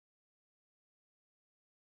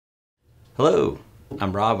Hello,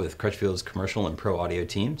 I'm Rob with Crutchfield's Commercial and Pro Audio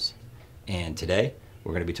teams, and today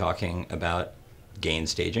we're going to be talking about gain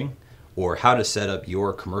staging, or how to set up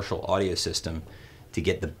your commercial audio system to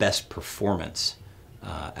get the best performance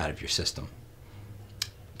out of your system.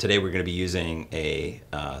 Today we're going to be using a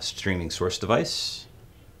streaming source device,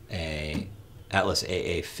 a Atlas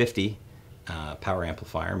AA50 power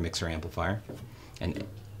amplifier, mixer amplifier, an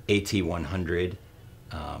AT100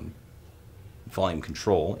 volume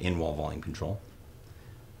control, in-wall volume control,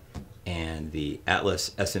 and the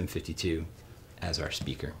Atlas SM52 as our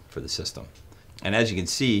speaker for the system. And as you can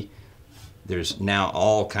see, there's now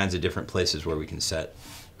all kinds of different places where we can set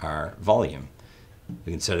our volume.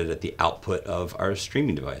 We can set it at the output of our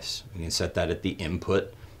streaming device. We can set that at the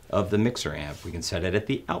input of the mixer amp. We can set it at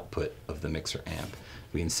the output of the mixer amp.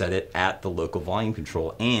 We can set it at the local volume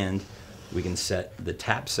control, and we can set the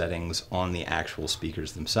tap settings on the actual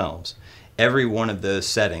speakers themselves. Every one of those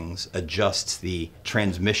settings adjusts the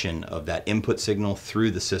transmission of that input signal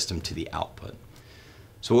through the system to the output.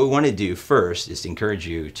 So what we want to do first is to encourage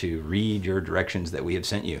you to read your directions that we have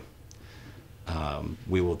sent you.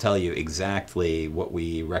 We will tell you exactly what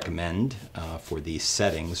we recommend for these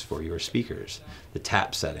settings for your speakers, the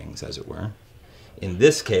tap settings as it were. In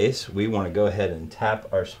this case, we want to go ahead and tap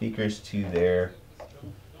our speakers to their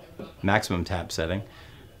maximum tap setting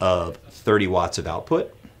of 30 watts of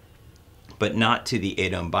output, but not to the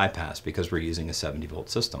 8 ohm bypass because we're using a 70 volt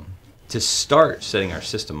system. To start setting our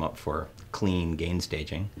system up for clean gain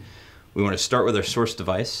staging, we want to start with our source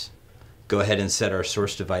device. Go ahead and set our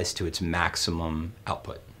source device to its maximum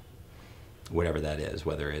output, whatever that is,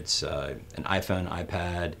 whether it's an iPhone,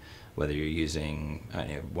 iPad, whether you're using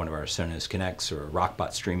one of our Sonos Connects or a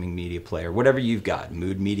Rockbot streaming media player, whatever you've got,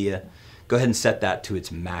 Mood Media, go ahead and set that to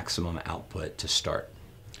its maximum output to start.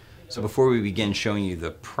 So before we begin showing you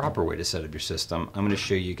the proper way to set up your system, I'm going to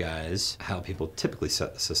show you guys how people typically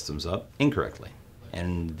set the systems up incorrectly.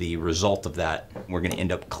 And the result of that, we're going to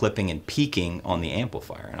end up clipping and peaking on the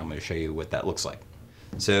amplifier, and I'm going to show you what that looks like.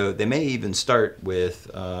 So they may even start with,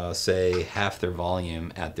 say, half their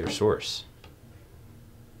volume at their source.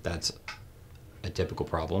 That's a typical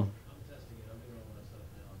problem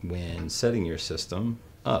when setting your system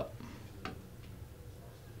up.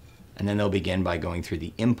 And then they'll begin by going through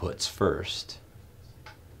the inputs first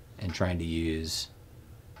and trying to use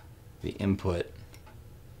the input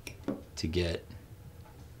to get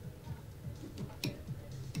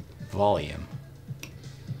volume.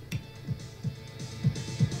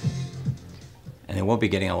 And they won't be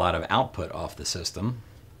getting a lot of output off the system.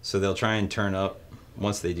 So they'll try and turn up,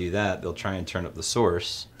 once they do that, they'll try and turn up the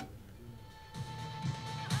source.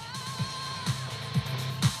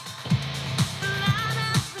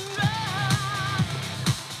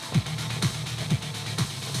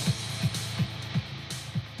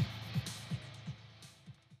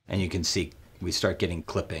 And you can see we start getting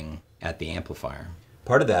clipping at the amplifier.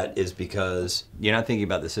 Part of that is because you're not thinking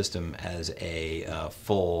about the system as a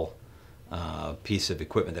full piece of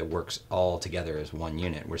equipment that works all together as one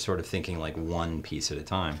unit. We're sort of thinking like one piece at a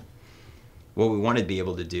time. What we want to be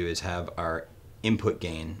able to do is have our input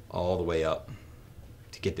gain all the way up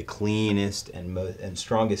to get the cleanest and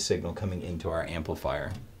strongest signal coming into our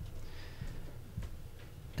amplifier.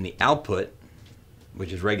 And the output,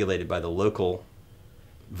 which is regulated by the local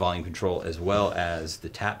volume control as well as the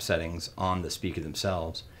tap settings on the speaker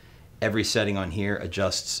themselves, every setting on here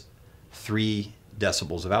adjusts 3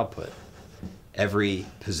 decibels of output. Every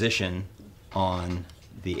position on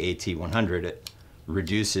the AT100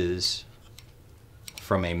 reduces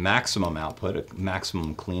from a maximum output, a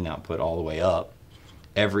maximum clean output, all the way up.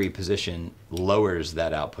 Every position lowers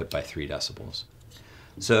that output by 3 decibels.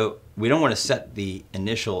 So we don't want to set the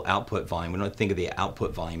initial output volume. We don't think of the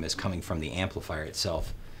output volume as coming from the amplifier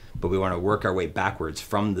itself, but we want to work our way backwards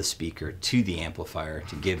from the speaker to the amplifier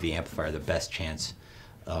to give the amplifier the best chance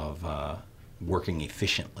of working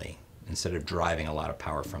efficiently instead of driving a lot of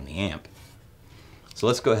power from the amp. So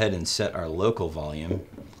let's go ahead and set our local volume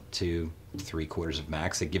to 3/4 of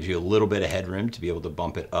max. It gives you a little bit of headroom to be able to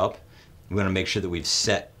bump it up. We want to make sure that we've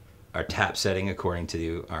set our tap setting according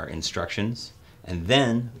to our instructions. And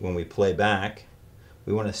then when we play back,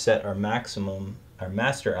 we want to set our maximum, our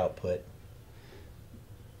master output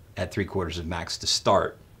at 3/4 of max to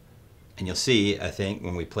start. And you'll see, I think,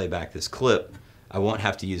 when we play back this clip, I won't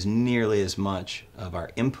have to use nearly as much of our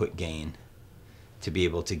input gain to be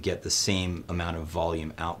able to get the same amount of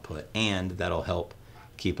volume output, and that'll help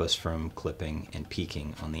keep us from clipping and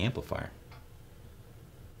peaking on the amplifier.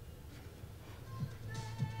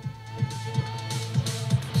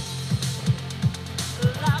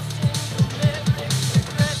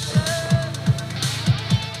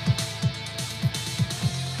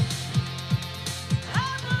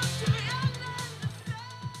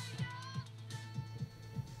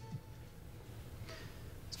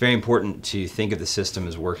 very important to think of the system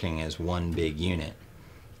as working as one big unit.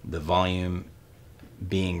 The volume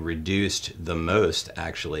being reduced the most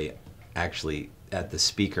actually at the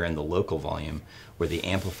speaker and the local volume, where the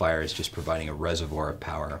amplifier is just providing a reservoir of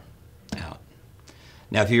power out.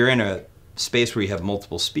 Now, if you're in a space where you have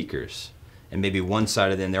multiple speakers, and maybe one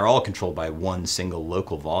side of them, they're all controlled by one single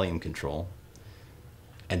local volume control,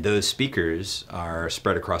 and those speakers are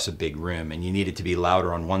spread across a big room, and you need it to be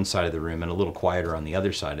louder on one side of the room and a little quieter on the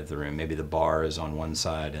other side of the room. Maybe the bar is on one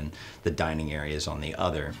side and the dining area is on the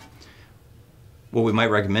other. What we might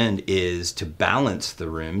recommend is to balance the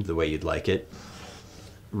room the way you'd like it,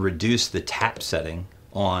 reduce the tap setting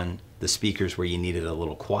on the speakers where you need it a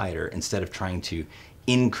little quieter, instead of trying to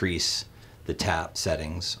increase the tap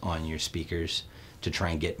settings on your speakers to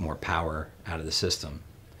try and get more power out of the system.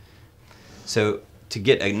 So to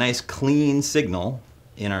get a nice clean signal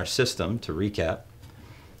in our system, to recap,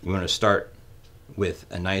 we want to start with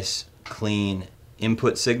a nice clean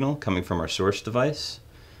input signal coming from our source device.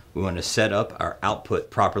 We want to set up our output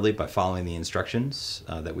properly by following the instructions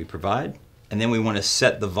that we provide. And then we want to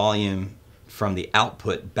set the volume from the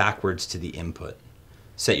output backwards to the input.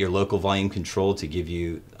 Set your local volume control to give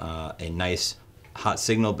you a nice hot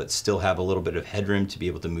signal, but still have a little bit of headroom to be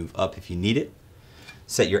able to move up if you need it.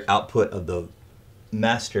 Set your output of the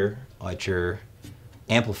master at your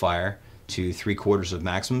amplifier to 3/4 of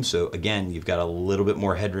maximum. So again, you've got a little bit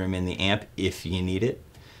more headroom in the amp if you need it.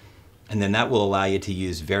 And then that will allow you to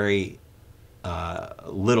use very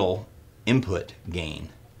little input gain,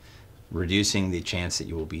 reducing the chance that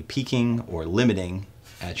you will be peaking or limiting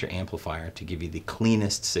at your amplifier to give you the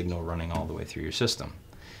cleanest signal running all the way through your system.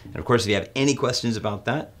 And of course, if you have any questions about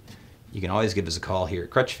that, you can always give us a call here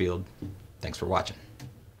at Crutchfield. Thanks for watching.